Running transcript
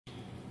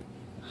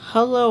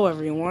Hello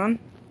everyone,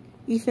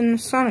 Ethan the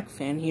Sonic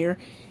fan here,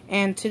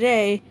 and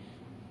today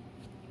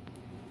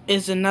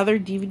is another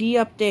DVD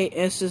update.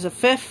 This is a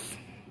 5th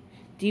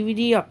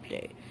DVD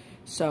update.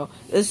 So,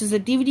 this is a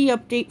DVD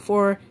update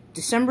for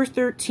December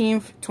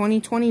 13th,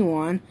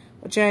 2021,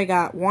 which I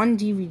got one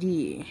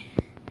DVD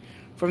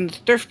from the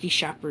Thrifty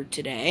Shopper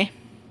today.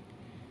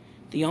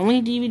 The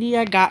only DVD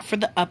I got for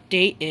the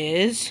update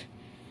is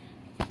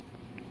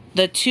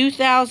the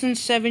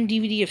 2007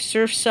 DVD of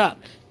Surf's Up,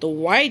 the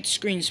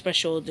widescreen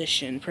special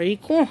edition. Pretty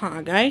cool,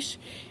 huh, guys?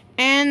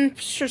 And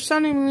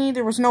suddenly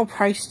there was no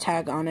price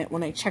tag on it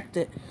when I checked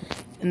it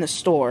in the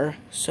store.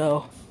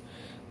 So,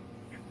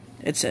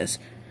 it says,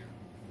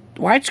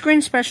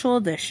 widescreen special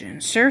edition,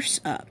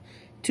 Surf's Up.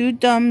 2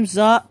 thumbs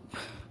up.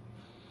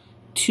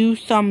 2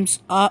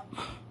 thumbs up.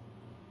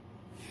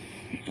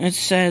 It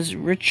says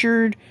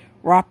Richard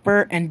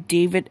Roeper and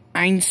David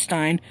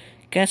Einstein,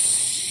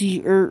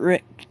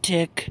 Geschichte /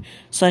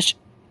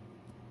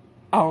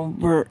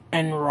 Albert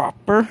and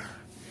Roeper.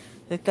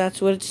 I think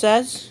that's what it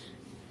says.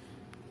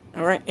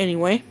 Alright,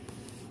 anyway.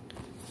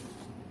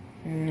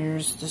 And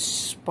there's the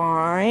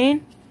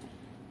spine.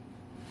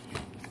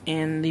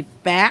 And the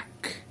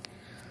back.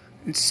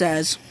 It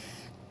says,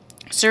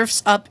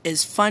 Surf's Up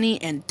is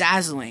funny and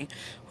dazzling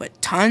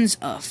with tons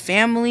of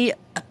family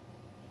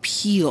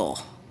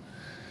appeal.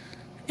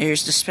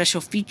 There's the special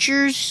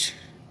features.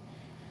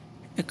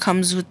 It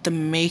comes with the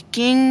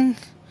making.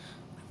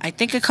 I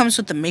think it comes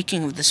with the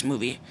making of this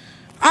movie.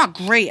 Oh,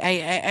 great.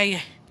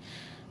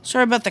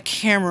 Sorry about the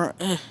camera.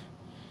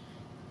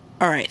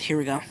 Alright, here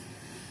we go.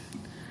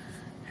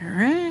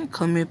 Alright,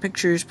 Columbia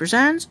Pictures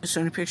presents a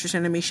Sony Pictures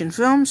animation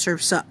film,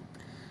 Surf's Up.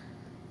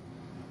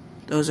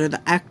 Those are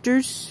the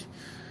actors.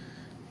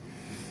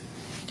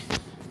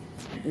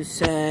 It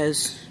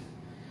says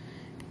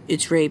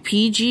it's rated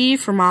PG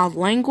for mild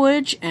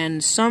language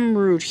and some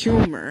rude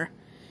humor.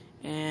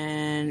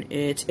 And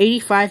it's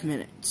 85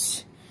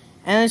 minutes.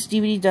 And this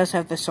DVD does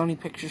have the Sony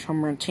Pictures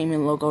Home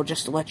Entertainment logo,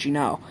 just to let you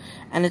know.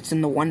 And it's in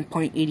the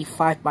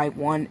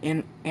 1.85:1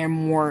 in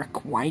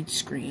Amorc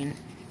widescreen.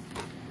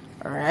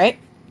 Alright,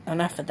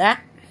 enough of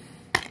that.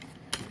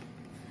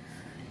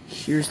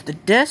 Here's the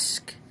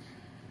disc.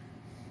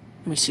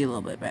 Let me see a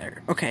little bit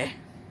better. Okay.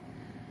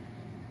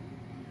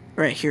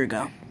 Alright, here we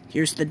go.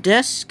 Here's the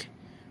disc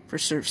for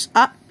Surf's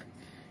Up.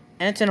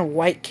 And it's in a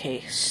white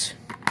case.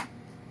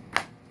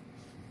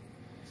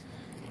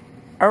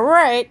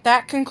 Alright,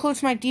 that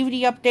concludes my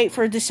DVD update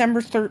for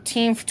December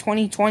 13th,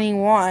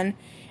 2021.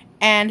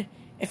 And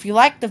if you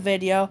liked the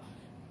video,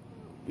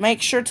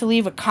 make sure to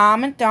leave a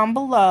comment down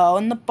below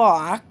in the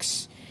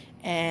box.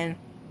 And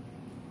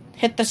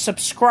hit the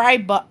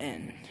subscribe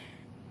button.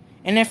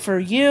 And if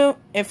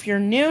you're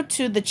new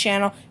to the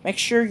channel, make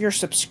sure you're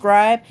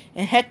subscribed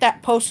and hit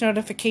that post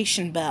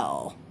notification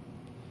bell.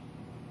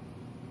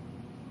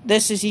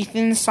 This is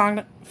Ethan the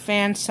Sonic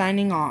fan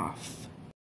signing off.